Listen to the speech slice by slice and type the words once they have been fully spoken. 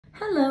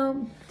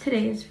Hello,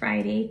 today is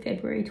Friday,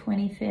 February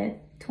 25th,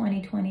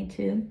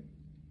 2022.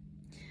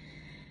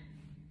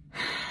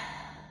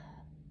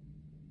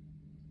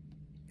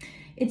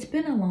 It's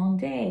been a long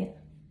day.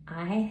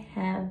 I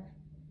have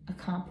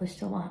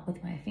accomplished a lot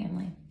with my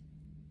family.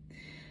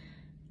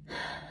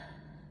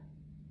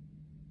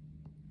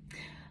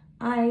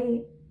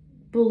 I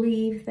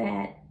believe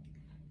that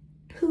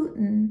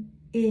Putin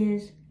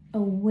is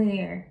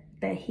aware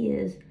that he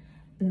is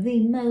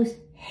the most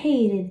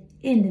hated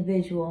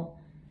individual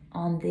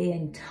on the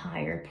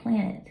entire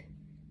planet.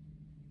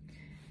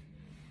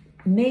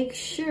 Make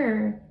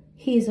sure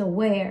he's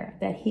aware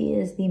that he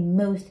is the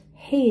most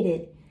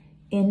hated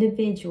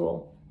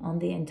individual on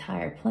the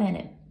entire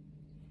planet.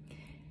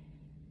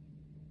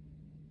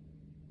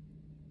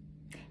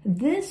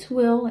 This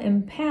will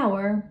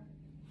empower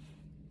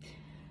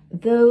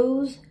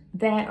those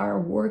that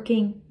are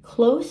working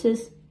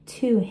closest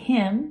to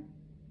him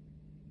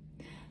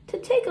to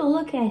take a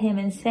look at him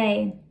and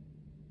say,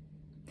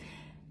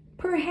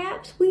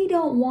 perhaps we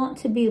don't want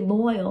to be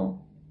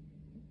loyal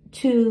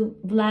to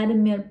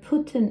Vladimir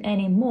Putin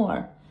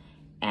anymore.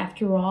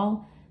 After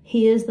all,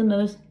 he is the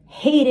most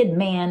hated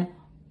man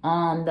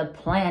on the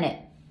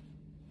planet.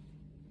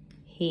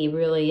 He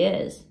really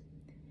is.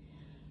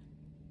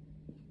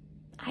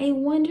 I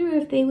wonder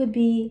if they would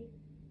be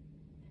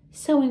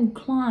so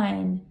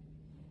inclined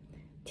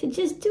to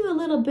just do a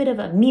little bit of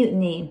a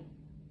mutiny.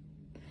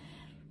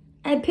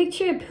 I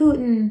picture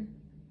Putin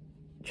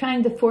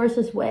trying to force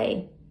his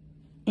way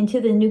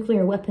into the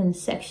nuclear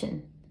weapons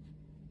section.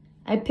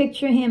 I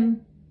picture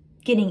him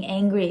getting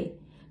angry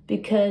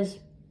because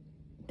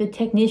the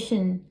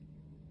technician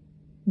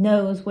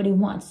knows what he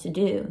wants to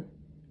do.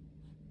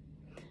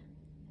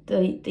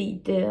 The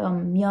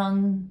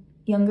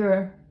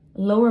younger,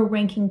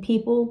 lower-ranking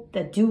people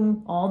that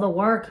do all the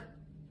work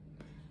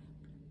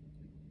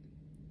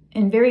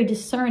and very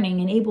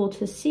discerning and able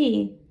to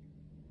see,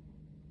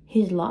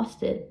 he's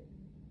lost it.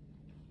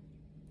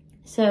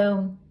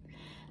 So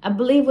I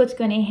believe what's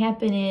going to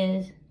happen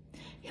is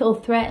he'll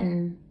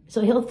threaten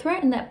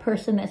that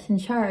person that's in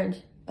charge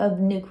of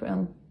the nuke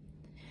room.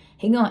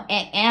 He's going to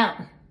act out.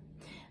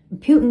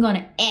 Putin going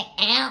to act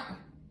out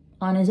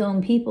on his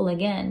own people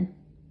again.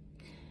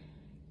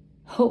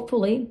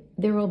 Hopefully,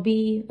 there will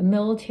be a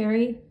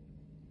military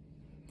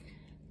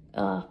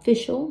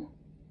official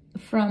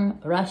from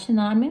Russian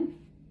army,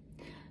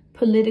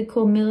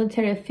 political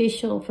military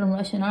official from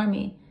Russian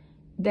army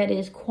that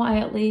is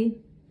quietly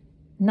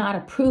not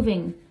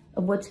approving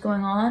of what's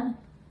going on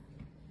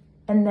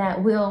and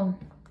that will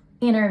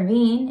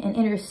intervene and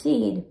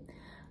intercede.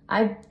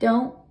 I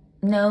don't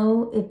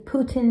know if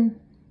Putin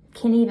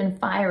can even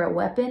fire a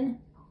weapon.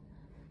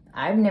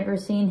 I've never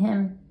seen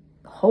him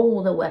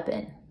hold a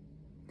weapon.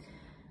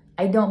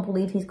 I don't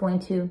believe he's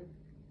going to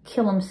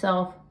kill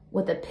himself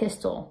with a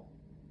pistol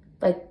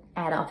like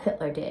Adolf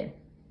Hitler did.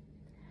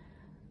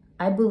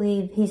 I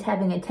believe he's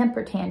having a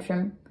temper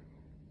tantrum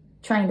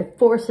trying to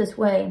force his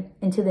way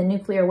into the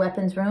nuclear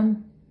weapons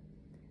room.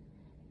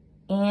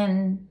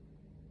 And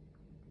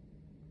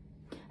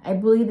I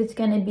believe it's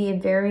going to be a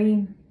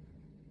very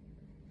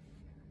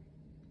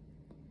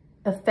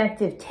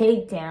effective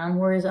takedown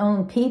where his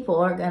own people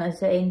are going to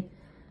say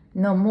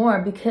no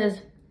more. Because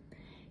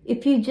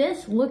if you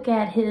just look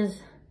at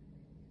his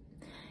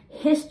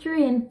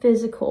history and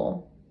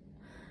physical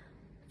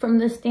from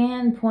the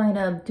standpoint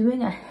of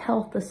doing a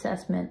health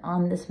assessment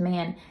on this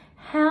man,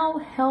 how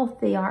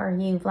healthy are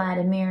you,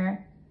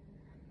 Vladimir?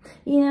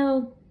 You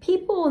know,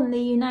 people in the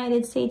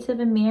United States of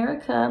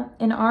America,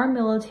 in our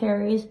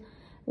militaries,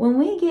 when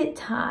we get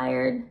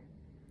tired,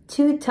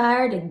 too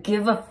tired to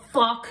give a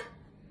fuck,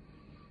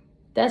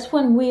 that's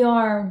when we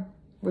are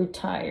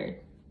retired.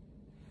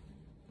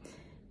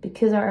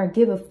 Because our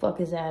give a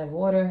fuck is out of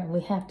order and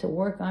we have to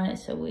work on it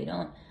so we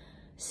don't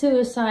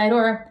suicide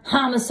or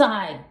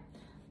homicide.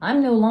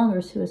 I'm no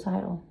longer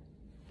suicidal.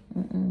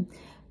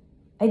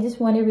 I just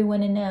want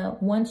everyone to know,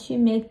 once you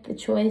make the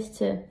choice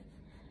to,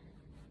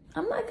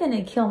 I'm not going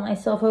to kill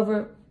myself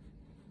over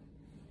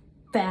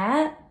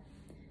fat,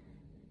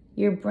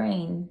 your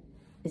brain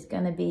is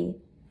going to be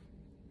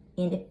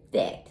in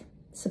effect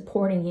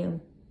supporting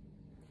you.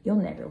 You'll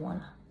never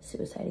want to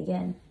suicide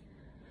again.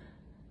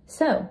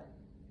 So,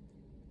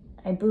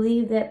 I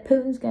believe that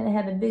Putin's going to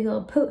have a big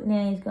old Putin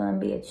and he's going to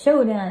be a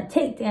showdown, a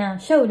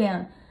takedown,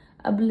 showdown.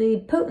 I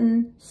believe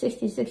Putin,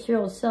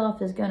 66-year-old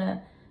self, is going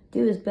to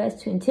do his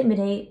best to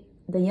intimidate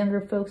the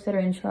younger folks that are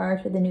in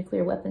charge of the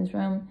nuclear weapons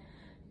room.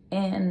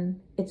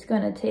 And it's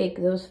going to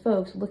take those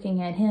folks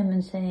looking at him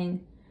and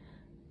saying,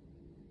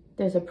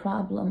 there's a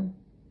problem.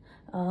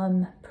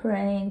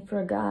 Praying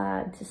for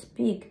God to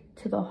speak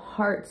to the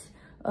hearts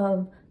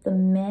of the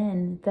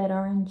men that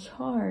are in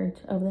charge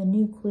of the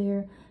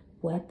nuclear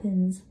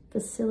weapons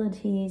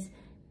facilities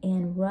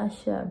in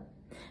Russia.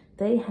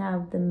 They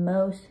have the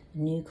most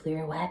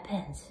nuclear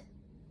weapons.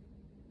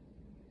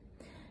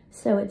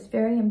 So it's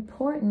very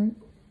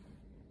important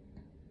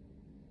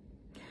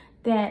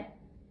that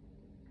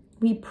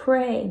we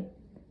pray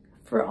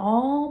for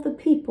all the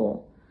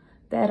people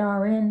that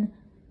are in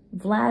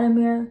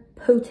Vladimir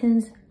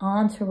Putin's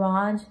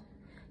entourage,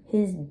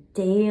 his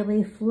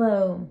daily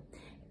flow,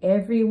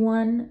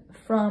 everyone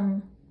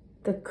from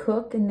the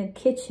cook in the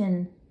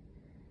kitchen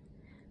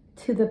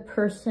to the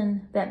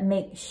person that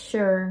makes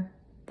sure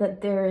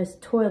that there is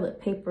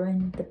toilet paper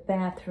in the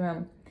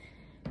bathroom,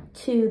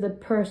 to the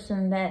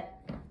person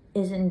that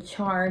is in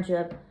charge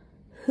of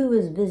who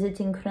is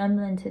visiting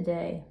Kremlin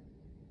today.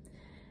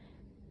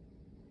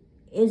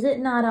 Is it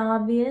not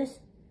obvious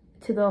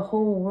to the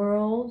whole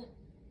world?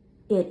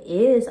 It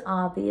is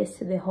obvious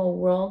to the whole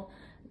world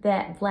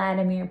that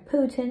Vladimir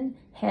Putin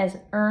has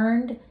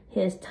earned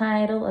his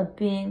title of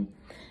being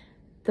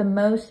the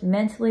most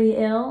mentally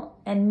ill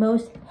and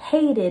most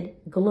hated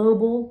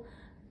global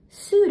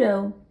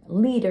pseudo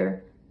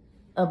leader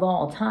of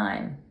all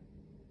time.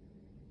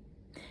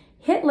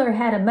 Hitler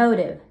had a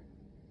motive,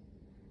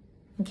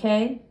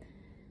 okay?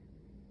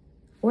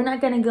 We're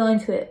not going to go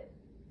into it.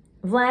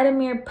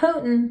 Vladimir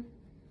Putin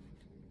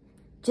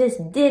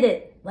just did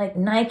it like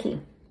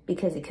Nike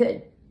because he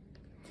could.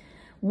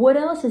 What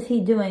else is he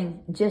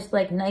doing just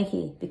like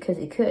Nike because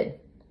he could?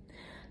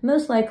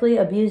 Most likely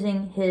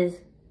abusing his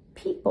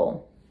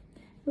people.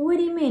 What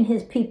do you mean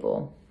his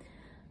people?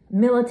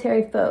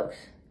 Military folks.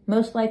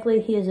 Most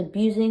likely he is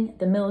abusing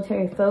the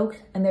military folks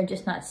and they're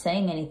just not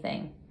saying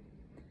anything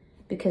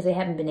because they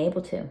haven't been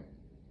able to.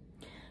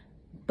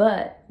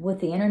 But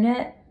with the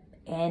internet,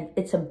 and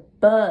it's a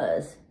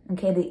buzz,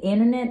 okay? The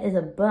internet is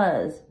a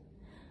buzz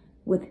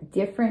with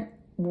different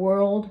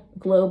world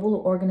global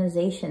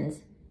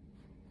organizations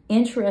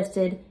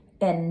interested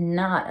and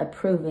not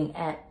approving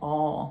at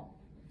all,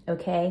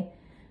 okay?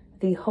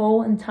 The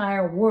whole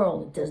entire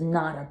world does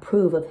not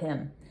approve of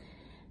him.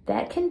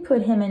 That can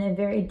put him in a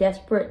very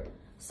desperate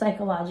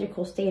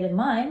psychological state of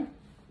mind,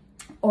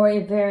 or a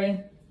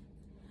very,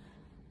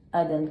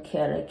 I don't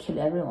care, I kill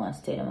everyone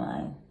state of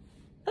mind.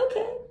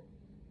 Okay.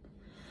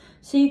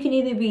 So you can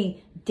either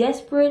be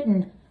desperate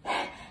and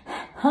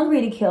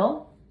hungry to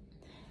kill,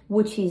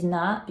 which he's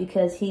not,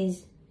 because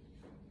he's,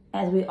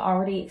 as we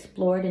already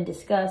explored and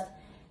discussed,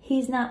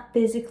 he's not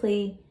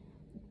physically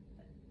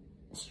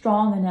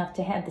strong enough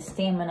to have the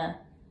stamina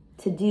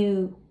to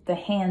do the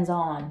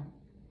hands-on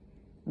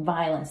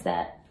violence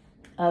that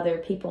other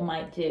people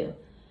might do.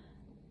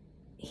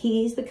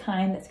 He's the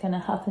kind that's going to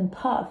huff and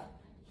puff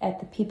at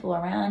the people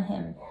around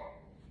him.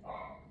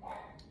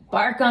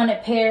 Bark on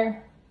it,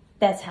 Pear.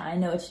 That's how I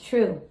know it's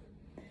true.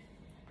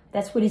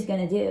 That's what he's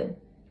going to do.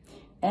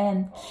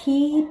 And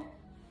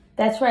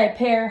that's right,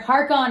 Pear,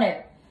 hark on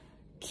it.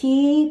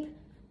 Keep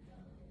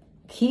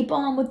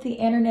on with the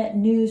internet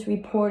news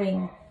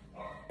reporting.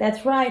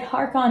 That's right,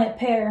 hark on it,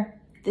 Pear.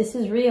 This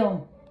is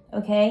real,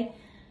 okay?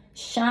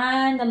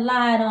 Shine the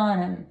light on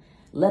him.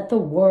 Let the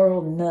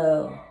world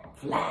know.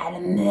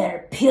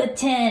 Vladimir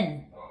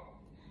Putin.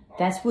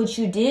 That's what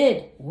you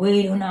did.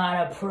 We do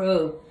not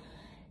approve.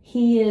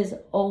 He is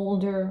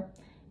older.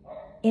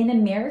 In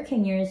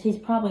American years, he's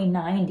probably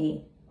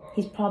 90.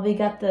 He's probably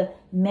got the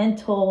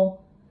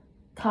mental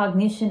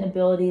cognition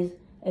abilities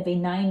of a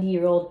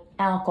 90-year-old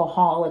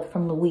alcoholic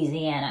from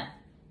Louisiana.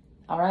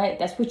 All right?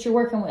 That's what you're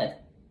working with.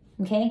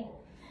 Okay?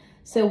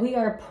 So we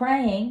are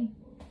praying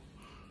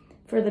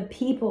for the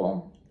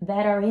people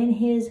that are in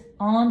his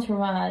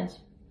entourage,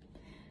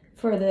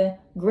 for the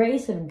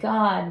grace of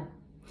God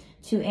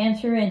to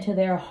enter into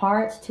their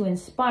hearts, to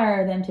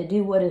inspire them to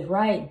do what is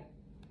right.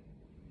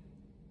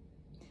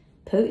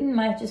 Putin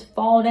might just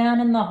fall down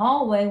in the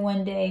hallway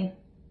one day.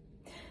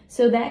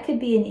 So that could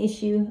be an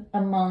issue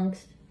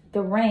amongst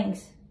the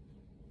ranks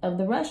of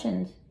the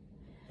Russians.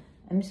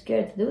 I'm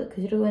scared to do it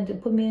because you're going to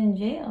put me in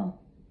jail.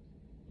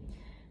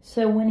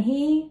 So when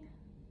he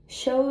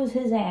shows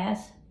his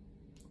ass,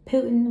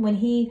 Putin, when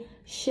he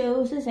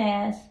shows his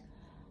ass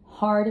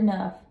hard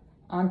enough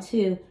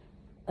onto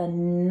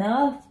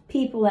enough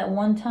people at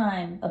one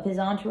time of his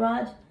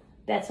entourage,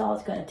 that's all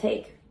it's going to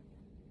take.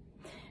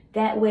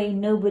 That way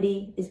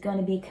nobody is going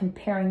to be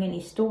comparing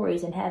any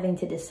stories and having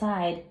to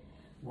decide,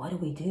 what do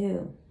we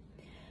do?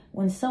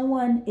 When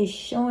someone is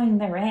showing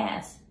their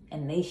ass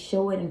and they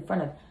show it in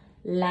front of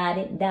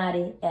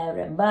la-di-da-di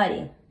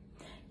everybody,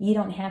 you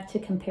don't have to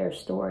compare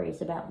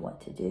stories about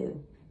what to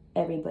do.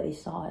 Everybody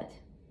saw it.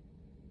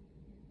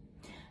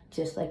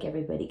 Just like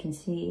everybody can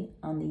see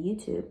on the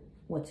YouTube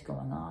what's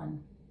going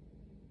on.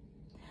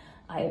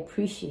 I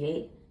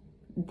appreciate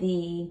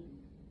the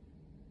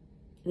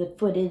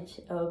footage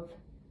of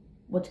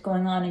what's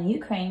going on in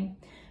Ukraine,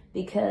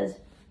 because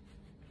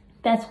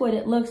that's what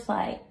it looks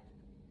like.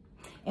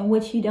 And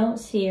what you don't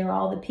see are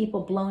all the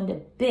people blown to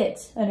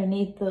bits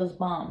underneath those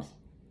bombs.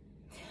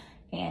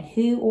 And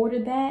who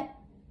ordered that?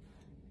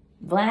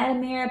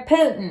 Vladimir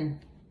Putin.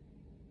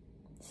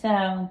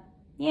 So,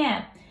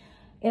 yeah,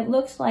 it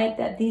looks like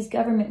that these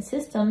government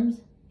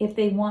systems, if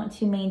they want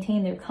to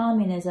maintain their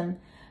communism,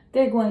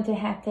 they're going to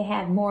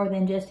have more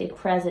than just a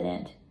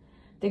president.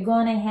 They're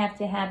going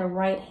to have a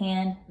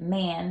right-hand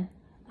man,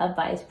 a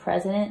vice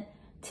president,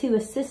 to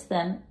assist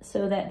them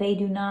so that they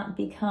do not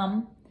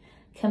become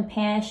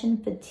compassion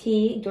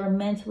fatigued or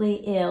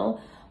mentally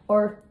ill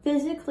or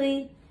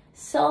physically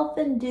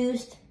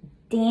self-induced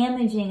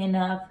damaging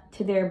enough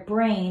to their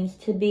brains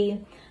to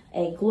be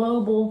a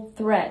global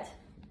threat.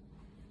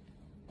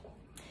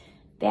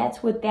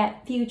 That's what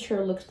that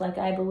future looks like,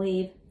 I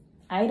believe.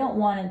 I don't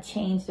want to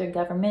change their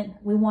government.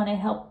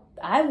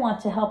 I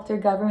want to help their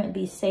government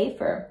be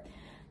safer.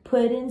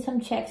 Put in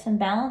some checks and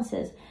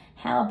balances.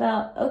 How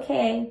about,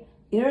 okay,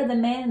 you're the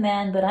main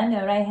man, but I'm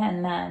the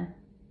right-hand man.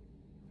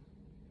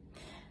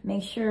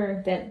 Make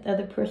sure that the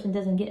other person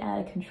doesn't get out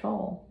of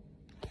control.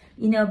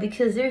 You know,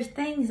 because there's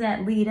things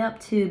that lead up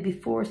to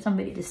before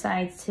somebody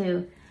decides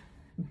to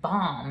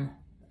bomb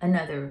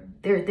another.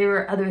 There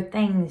are other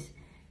things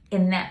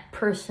in that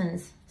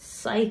person's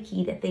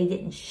psyche that they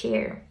didn't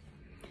share.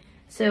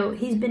 So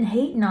he's been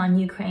hating on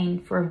Ukraine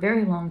for a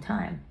very long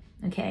time,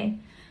 okay?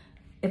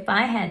 If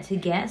I had to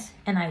guess,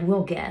 and I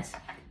will guess,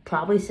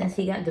 probably since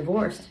he got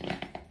divorced.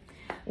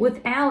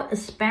 Without a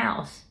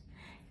spouse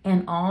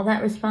and all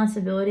that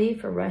responsibility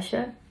for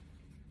Russia,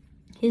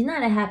 he's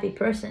not a happy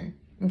person,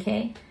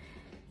 okay?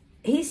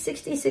 He's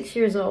 66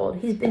 years old.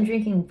 He's been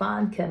drinking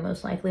vodka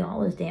most likely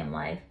all his damn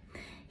life.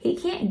 He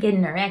can't get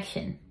an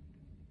erection,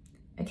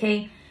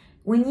 okay?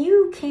 When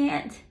you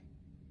can't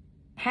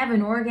have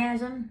an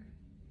orgasm,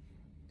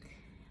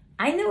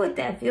 I know what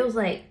that feels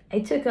like. I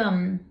took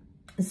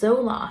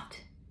Zoloft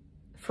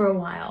for a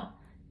while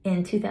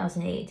in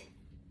 2008,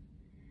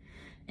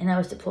 and I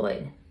was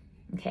deployed,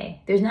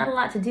 okay? There's not a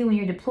lot to do when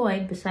you're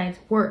deployed besides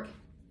work.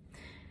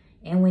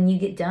 And when you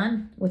get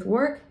done with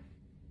work,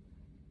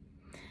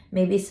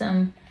 maybe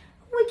some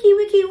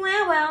wiki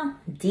wow wow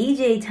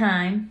DJ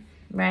time,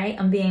 right?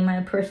 I'm being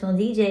my personal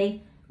DJ,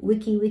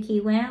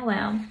 wiki wow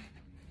wow.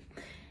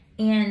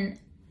 And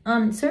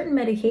certain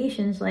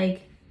medications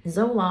like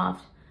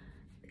Zoloft,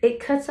 it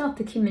cuts off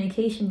the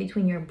communication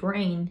between your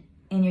brain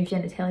and your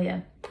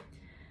genitalia.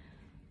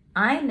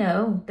 I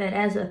know that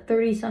as a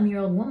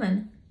 30-some-year-old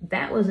woman,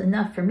 that was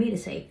enough for me to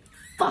say,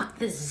 fuck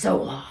this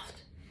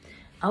Zoloft.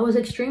 I was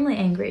extremely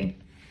angry.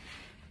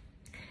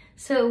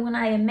 So when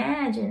I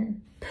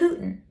imagine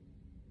Putin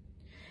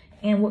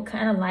and what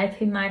kind of life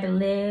he might have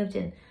lived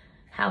and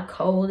how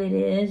cold it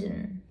is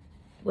and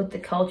what the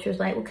culture is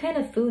like, what kind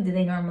of food do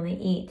they normally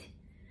eat?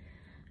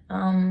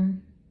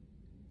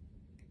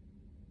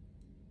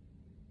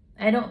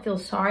 I don't feel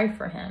sorry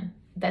for him.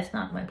 That's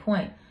not my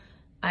point.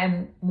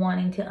 I'm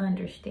wanting to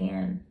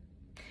understand.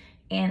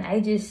 And I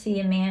just see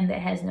a man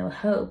that has no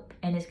hope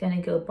and is going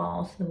to go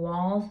balls to the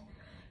walls.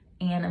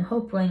 And I'm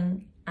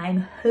hoping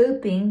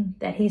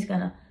that he's going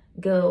to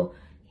go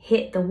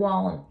hit the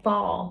wall and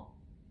fall,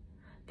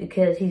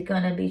 because he's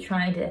going to be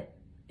trying to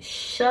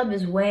shove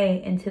his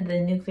way into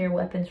the nuclear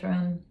weapons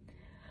room.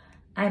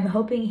 I'm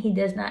hoping he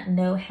does not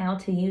know how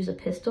to use a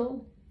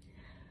pistol,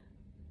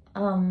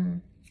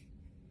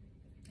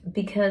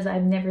 because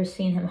I've never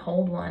seen him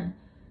hold one.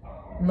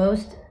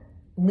 Most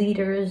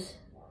leaders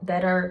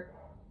that are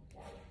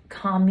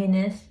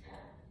communists,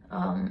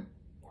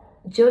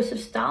 Joseph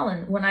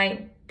Stalin, when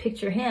I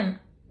picture him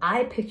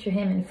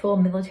in full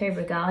military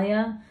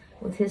regalia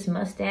with his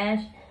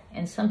mustache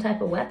and some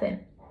type of weapon.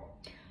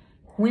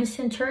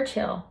 Winston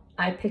Churchill,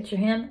 I picture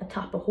him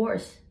atop a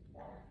horse,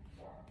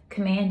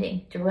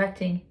 commanding,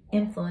 directing,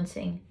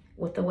 influencing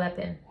with the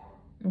weapon,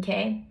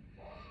 okay?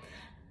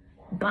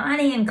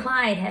 Bonnie and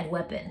Clyde had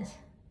weapons.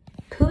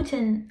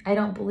 Putin, I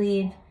don't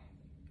believe,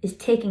 is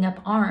taking up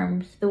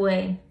arms the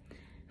way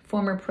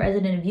former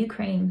president of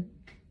Ukraine,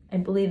 I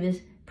believe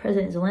is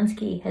President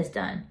Zelensky, has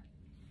done,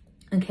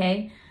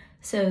 okay?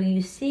 So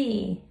you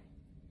see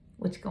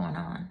what's going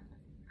on.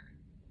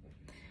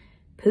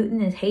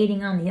 Putin is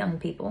hating on the young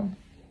people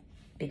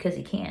because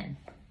he can.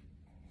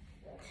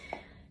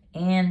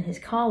 And his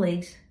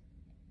colleagues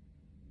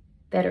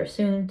that are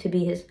soon to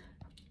be his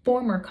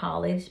former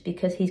colleagues,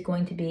 because he's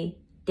going to be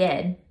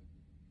dead,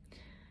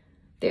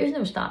 there's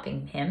no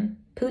stopping him.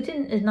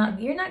 Putin is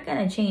not, you're not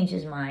going to change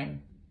his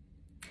mind.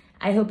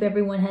 I hope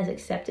everyone has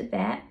accepted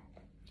that.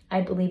 I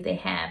believe they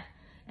have.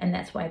 And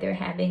that's why they're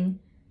having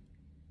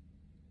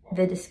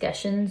the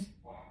discussions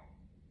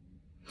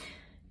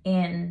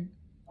and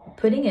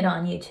putting it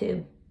on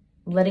YouTube,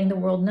 letting the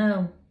world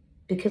know,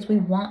 because we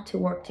want to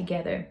work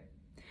together.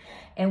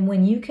 And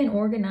when you can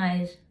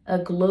organize a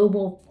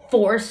global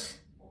force,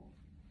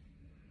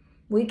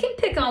 we can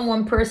pick on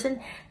one person.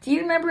 Do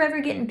you remember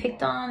ever getting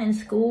picked on in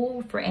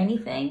school for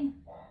anything?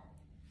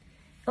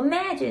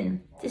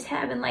 Imagine just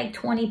having like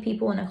 20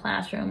 people in a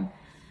classroom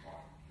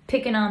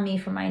picking on me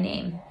for my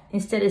name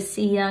instead of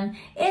C. Young.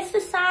 It's the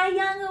Cy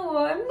Young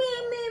Award,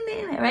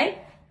 me, right?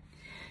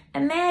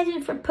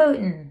 Imagine for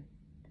Putin.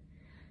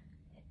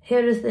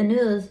 Here is the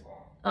news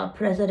of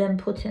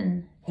President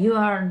Putin. You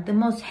are the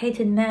most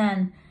hated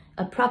man.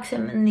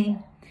 Approximately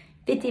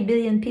 50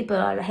 billion people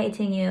are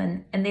hating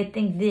you, and they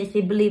think this,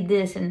 they believe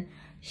this, and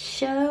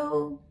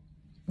show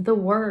the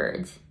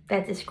words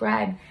that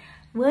describe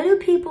what do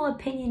people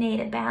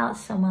opinionate about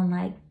someone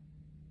like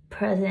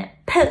President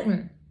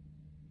Putin.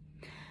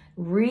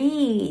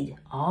 Read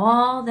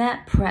all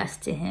that press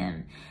to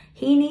him.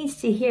 He needs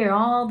to hear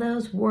all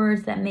those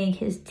words that make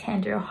his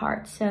tender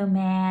heart so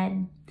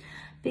mad.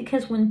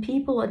 Because when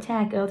people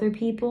attack other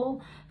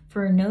people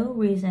for no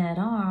reason at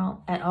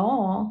all,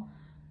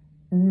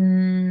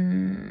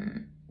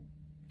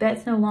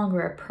 that's no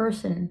longer a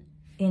person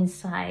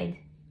inside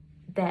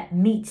that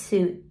meat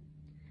suit,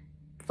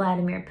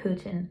 Vladimir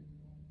Putin.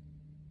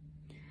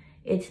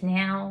 It's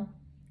now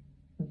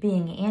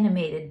being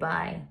animated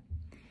by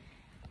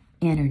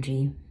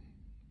energy.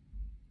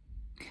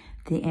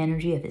 The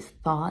energy of his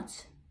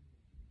thoughts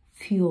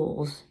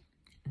fuels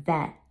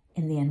that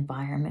in the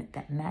environment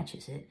that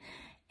matches it.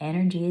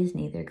 Energy is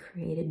neither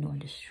created nor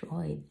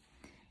destroyed.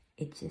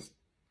 It just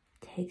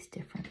takes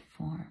different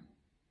form.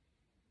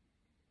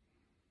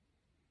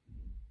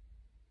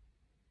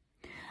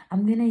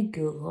 I'm going to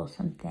Google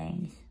some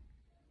things.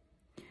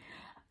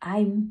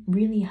 I'm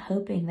really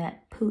hoping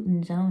that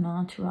Putin's own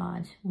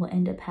entourage will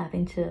end up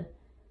having to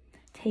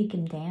take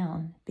him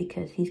down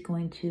because he's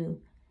going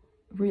to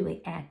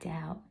really act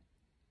out.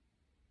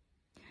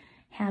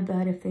 How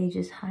about if they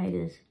just hide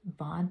his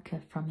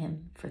vodka from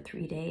him for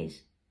 3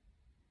 days?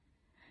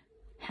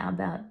 How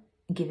about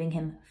giving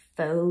him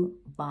faux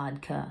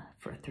vodka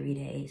for 3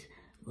 days?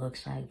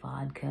 Looks like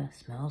vodka,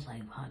 smells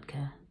like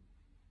vodka,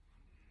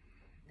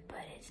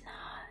 but it's not.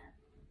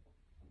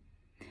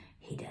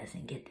 He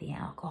doesn't get the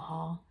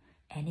alcohol,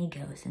 and he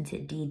goes into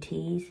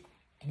DTs,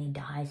 and he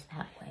dies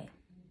that way.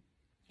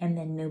 And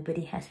then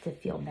nobody has to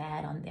feel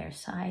bad on their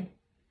side.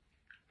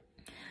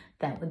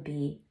 That would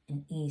be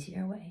an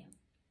easier way.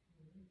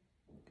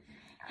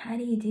 How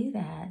do you do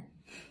that?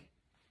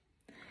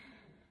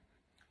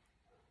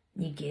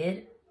 You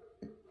get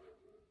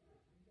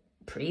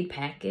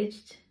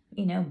pre-packaged,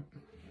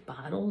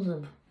 bottles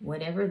of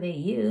whatever they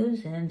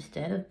use, and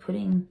instead of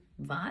putting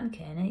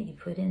vodka in it, you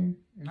put in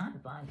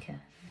not vodka.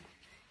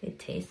 It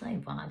tastes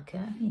like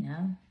vodka,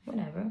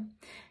 whatever.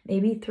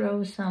 Maybe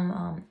throw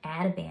some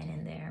Ativan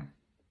in there.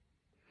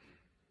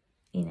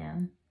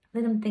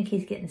 Let him think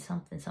he's getting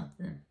something,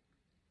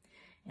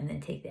 and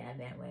then take the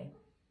Ativan away.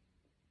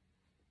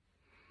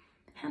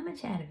 How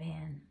much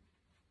Ativan?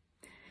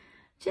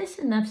 Just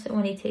enough so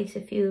when he takes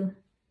a few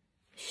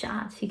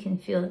shots, he can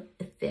feel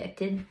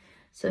affected,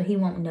 so he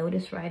won't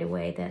notice right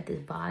away that this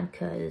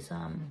vodka is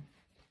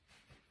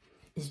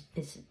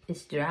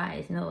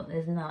dry.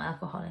 There's no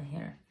alcohol in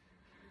here.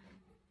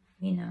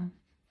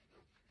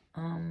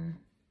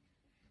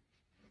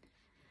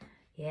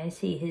 Yeah, I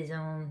see his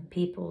own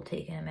people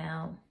taking him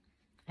out.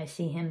 I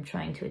see him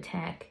trying to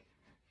attack.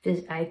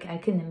 I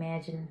can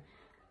imagine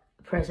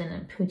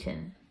President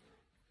Putin,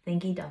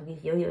 thinky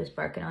doggies, yo-yos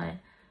barking on it,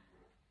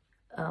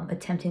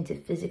 attempting to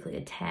physically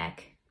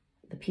attack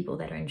the people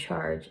that are in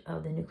charge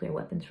of the nuclear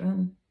weapons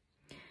room.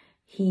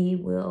 He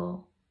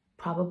will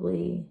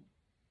probably,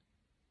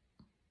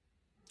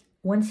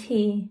 once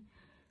he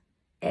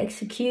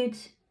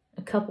executes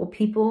a couple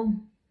people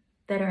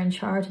that are in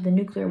charge of the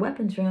nuclear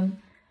weapons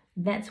room,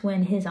 that's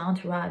when his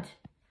entourage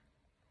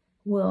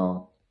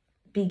will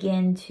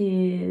begin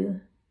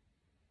to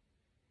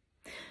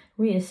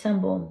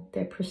reassemble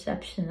their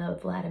perception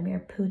of Vladimir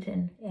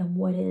Putin and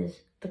what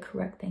is the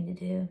correct thing to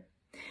do.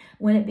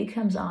 When it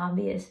becomes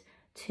obvious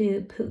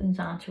to Putin's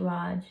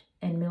entourage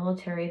and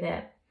military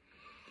that,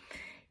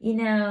 he's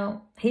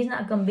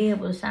not going to be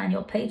able to sign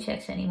your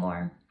paychecks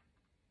anymore,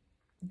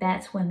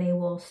 that's when they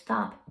will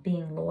stop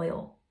being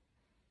loyal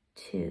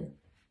to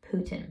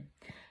Putin.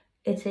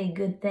 It's a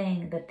good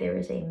thing that there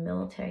is a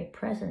military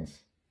presence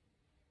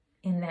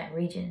in that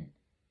region,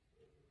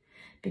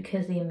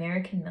 because the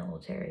American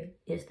military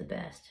is the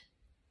best.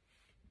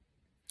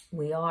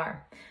 We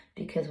are,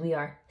 because we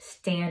are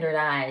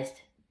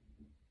standardized.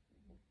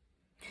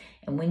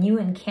 And when you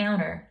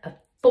encounter a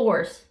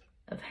force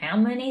of how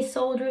many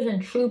soldiers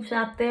and troops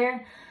out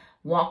there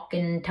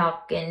walking,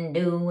 talking,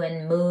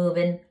 doing,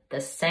 moving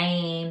the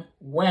same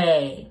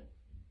way,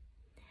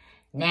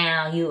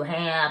 now you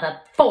have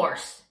a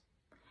force.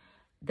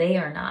 They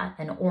are not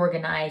an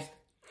organized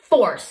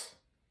force.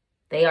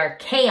 They are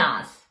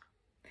chaos.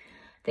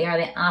 They are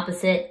the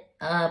opposite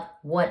of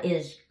what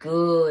is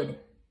good,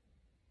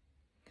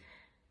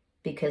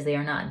 because they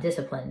are not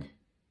disciplined.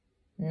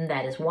 And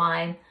that is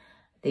why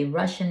the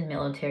Russian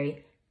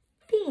military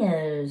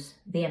fears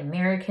the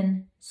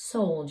American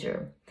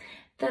soldier.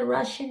 The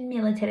Russian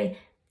military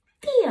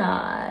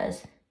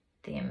fears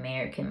the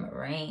American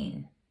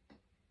Marine.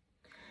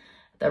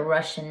 The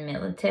Russian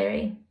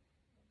military,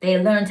 they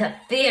learned to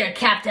fear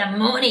Captain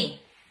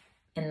Mooney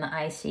in the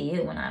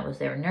ICU when I was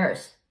their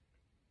nurse.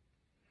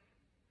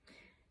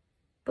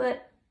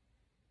 But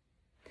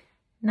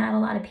not a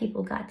lot of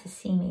people got to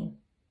see me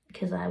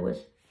because I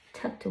was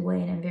tucked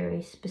away in a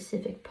very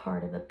specific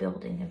part of a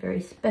building, a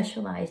very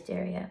specialized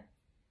area.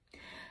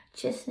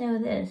 Just know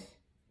this,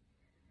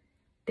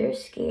 they're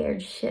scared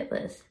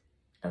shitless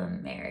of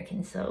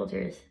American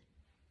soldiers.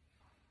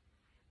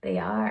 They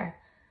are.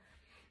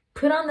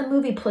 Put on the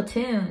movie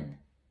Platoon.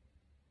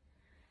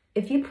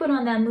 If you put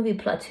on that movie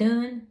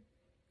Platoon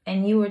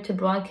and you were to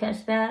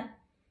broadcast that,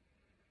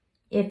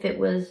 if it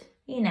was,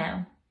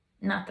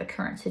 not the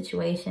current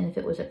situation, if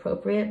it was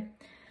appropriate,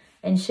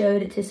 and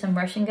showed it to some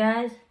Russian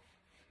guys,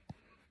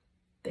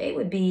 they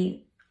would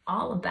be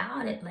all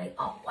about it. Like,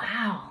 oh,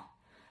 wow.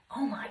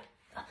 Oh, my.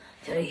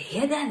 So you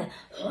hear that?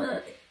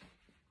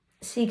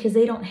 See, because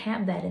they don't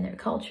have that in their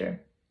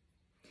culture.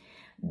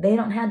 They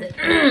don't have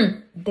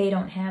that. They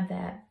don't have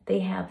that. They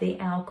have the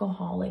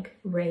alcoholic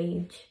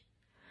rage.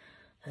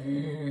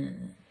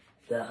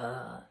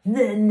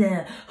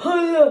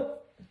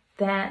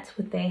 That's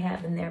what they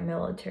have in their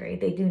military.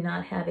 They do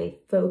not have a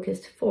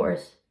focused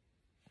force.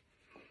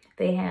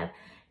 They have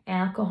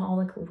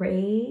alcoholic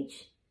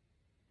rage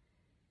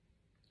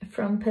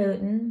from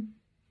Putin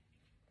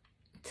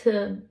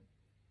to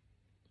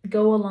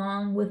go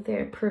along with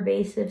their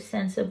pervasive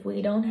sense of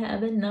we don't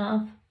have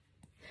enough.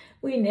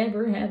 We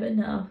never have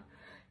enough.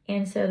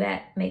 And so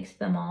that makes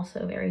them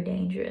also very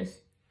dangerous.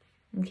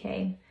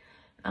 Okay.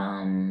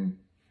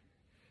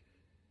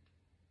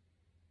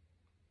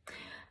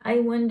 I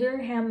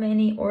wonder how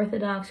many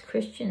Orthodox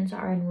Christians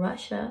are in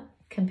Russia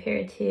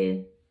compared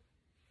to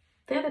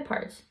the other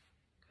parts.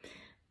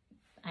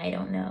 I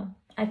don't know.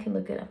 I can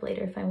look it up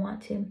later if I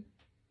want to.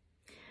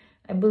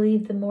 I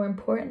believe the more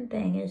important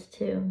thing is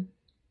to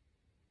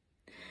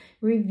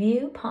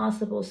review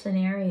possible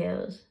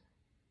scenarios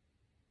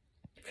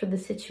for the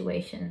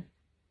situation.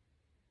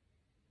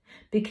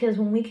 Because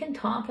when we can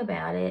talk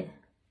about it,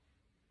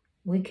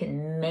 we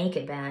can make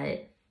about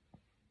it.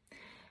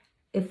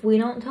 If we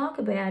don't talk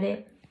about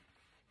it,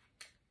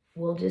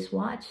 we'll just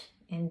watch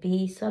and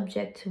be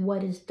subject to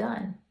what is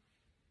done.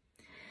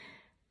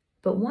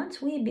 But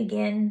once we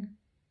begin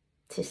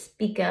to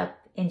speak up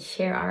and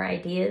share our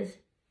ideas,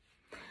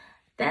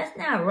 that's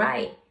not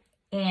right.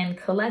 And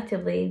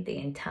collectively, the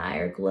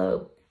entire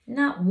globe,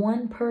 not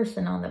one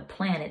person on the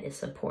planet is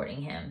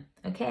supporting him,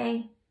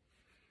 okay?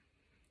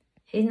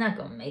 He's not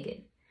going to make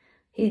it.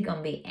 He's going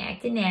to be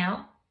acting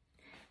out,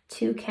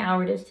 too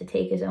cowardice to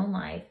take his own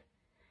life.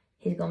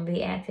 He's going to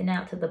be acting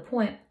out to the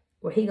point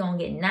where he's going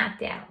to get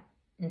knocked out.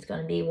 And it's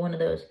going to be one of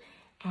those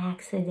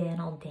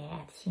accidental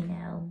deaths, you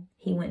know.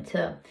 He went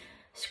to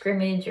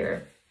scrimmage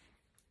or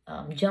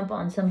jump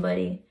on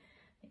somebody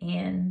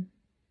and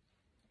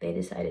they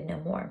decided no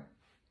more.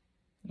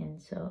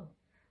 And so,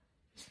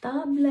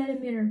 stop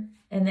Vladimir.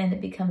 And then it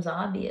becomes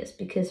obvious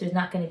because there's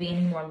not going to be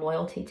any more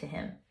loyalty to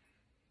him.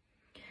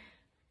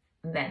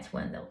 And that's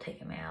when they'll take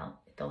him out.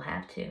 They'll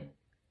have to.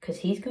 Because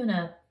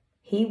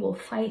he will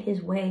fight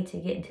his way to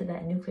get into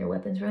that nuclear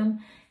weapons room.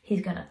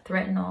 He's going to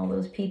threaten all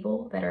those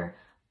people that are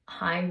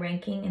high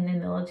ranking in the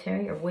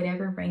military or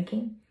whatever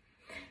ranking.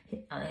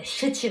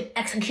 Shoot you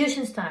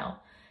execution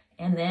style.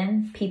 And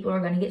then people are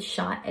going to get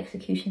shot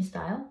execution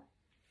style.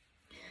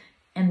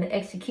 And the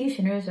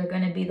executioners are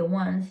going to be the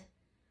ones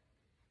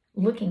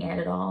looking at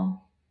it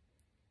all,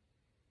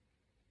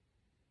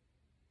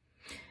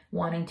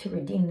 wanting to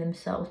redeem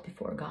themselves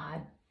before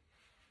God.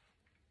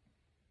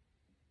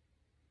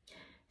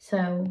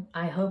 So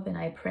I hope and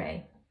I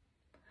pray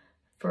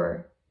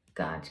for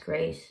God's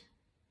grace,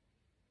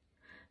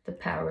 the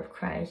power of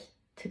Christ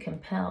to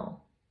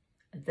compel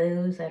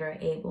those that are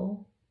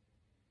able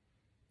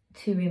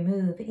to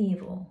remove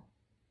evil,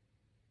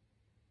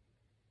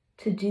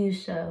 to do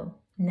so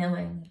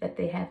knowing that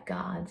they have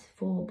God's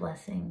full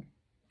blessing.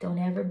 Don't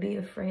ever be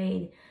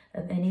afraid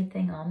of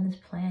anything on this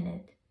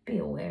planet. Be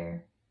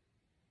aware.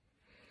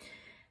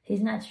 He's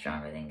not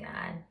stronger than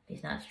God.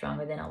 He's not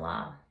stronger than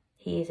Allah.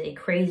 He is a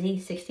crazy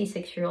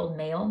 66-year-old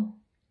male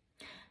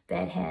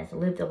that has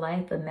lived a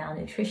life of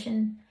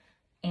malnutrition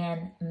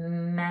and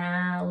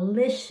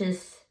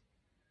malicious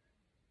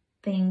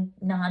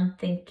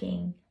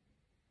non-thinking.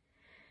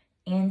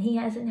 And he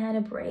hasn't had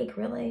a break,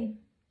 really.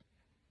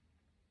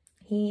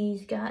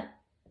 He's got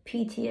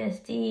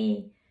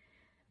PTSD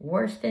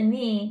worse than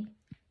me,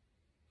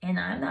 and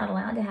I'm not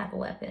allowed to have a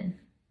weapon.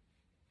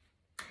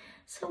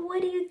 So what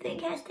do you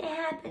think has to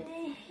happen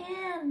to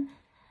him,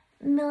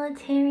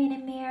 military in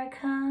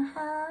America,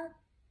 huh?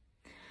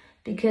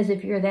 Because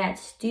if you're that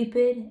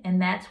stupid and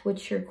that's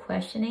what you're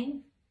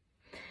questioning,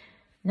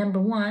 number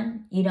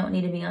one, you don't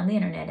need to be on the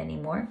internet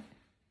anymore.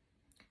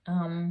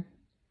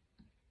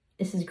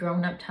 This is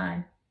grown-up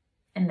time,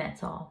 and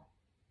that's all.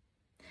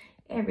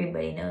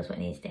 Everybody knows what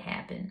needs to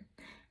happen.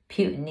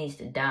 Putin needs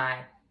to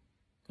die.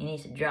 He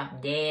needs to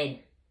drop dead.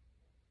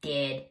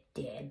 Dead,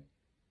 dead.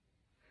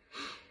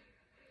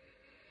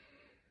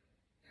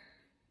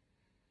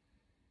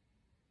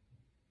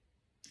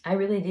 I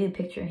really do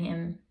picture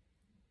him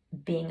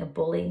being a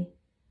bully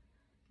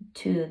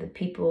to the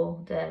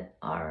people that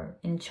are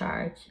in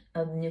charge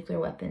of nuclear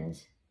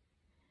weapons.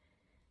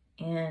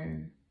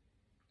 And,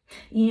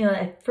 you know,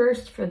 at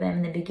first for them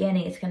in the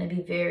beginning, it's going to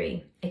be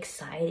very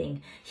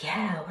exciting.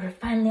 Yeah, we're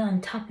finally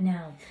on top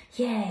now.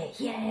 Yay,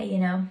 yay, you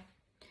know.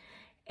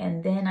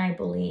 And then I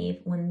believe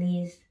when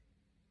these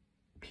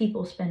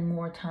people spend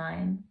more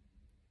time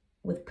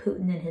with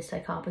Putin and his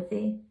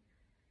psychopathy,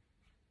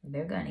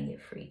 they're going to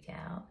get freaked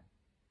out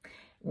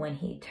when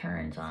he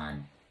turns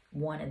on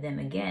one of them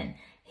again.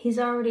 He's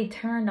already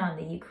turned on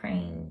the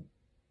Ukraine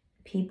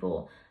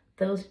people.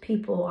 Those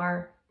people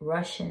are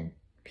Russian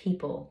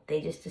people. They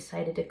just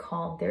decided to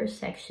call their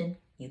section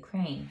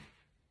Ukraine.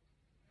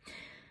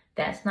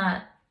 That's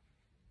not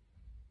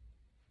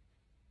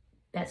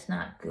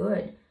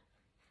good.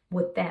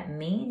 what that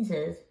means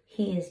is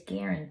he is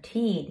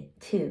guaranteed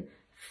to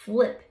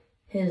flip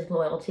his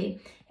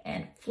loyalty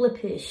and flip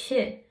his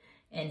shit,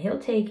 and he'll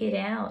take it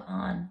out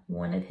on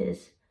one of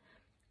his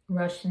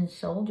Russian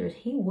soldiers.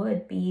 He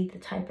would be the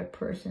type of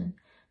person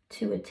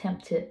to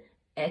attempt to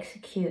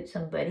execute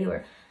somebody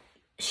or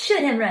shoot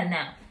him right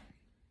now.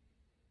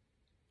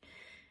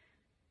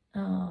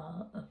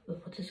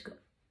 We'll just go,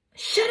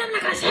 shoot him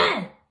like I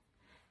said.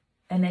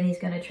 And then he's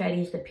going to try to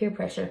use the peer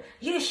pressure.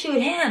 You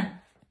shoot him.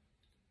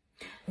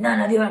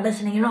 None of you are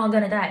listening. You're all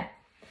going to die.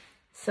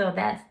 So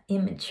that's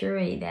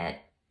immaturity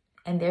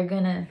and they're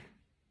going to,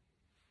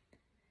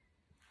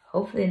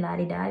 hopefully,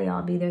 la-di-da-di,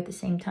 I'll be there at the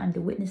same time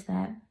to witness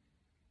that.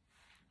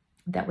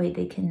 That way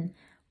they can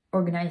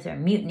organize their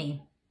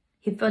mutiny.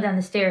 He fell down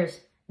the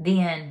stairs.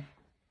 The end.